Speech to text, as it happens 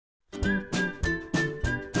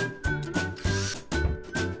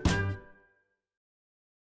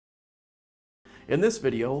In this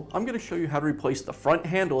video, I'm going to show you how to replace the front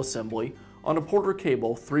handle assembly on a Porter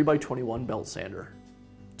Cable 3x21 belt sander.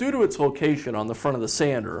 Due to its location on the front of the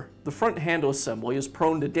sander, the front handle assembly is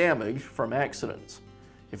prone to damage from accidents.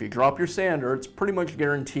 If you drop your sander, it's pretty much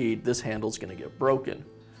guaranteed this handle is going to get broken.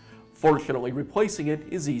 Fortunately, replacing it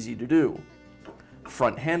is easy to do.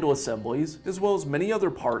 Front handle assemblies, as well as many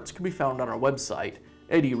other parts, can be found on our website,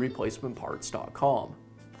 replacementparts.com.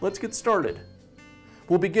 Let's get started.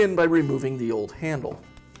 We'll begin by removing the old handle.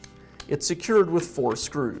 It's secured with 4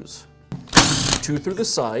 screws, 2 through the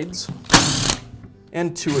sides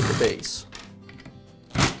and 2 at the base.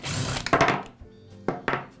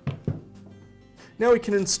 Now we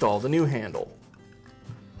can install the new handle.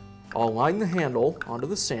 I'll align the handle onto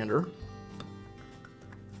the sander,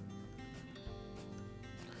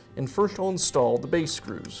 and first I'll install the base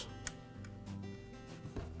screws.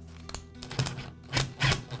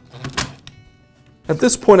 At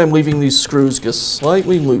this point, I'm leaving these screws just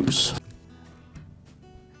slightly loose.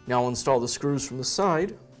 Now I'll install the screws from the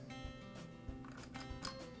side.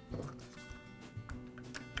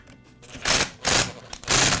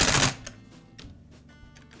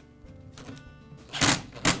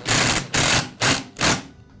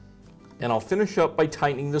 And I'll finish up by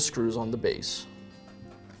tightening the screws on the base.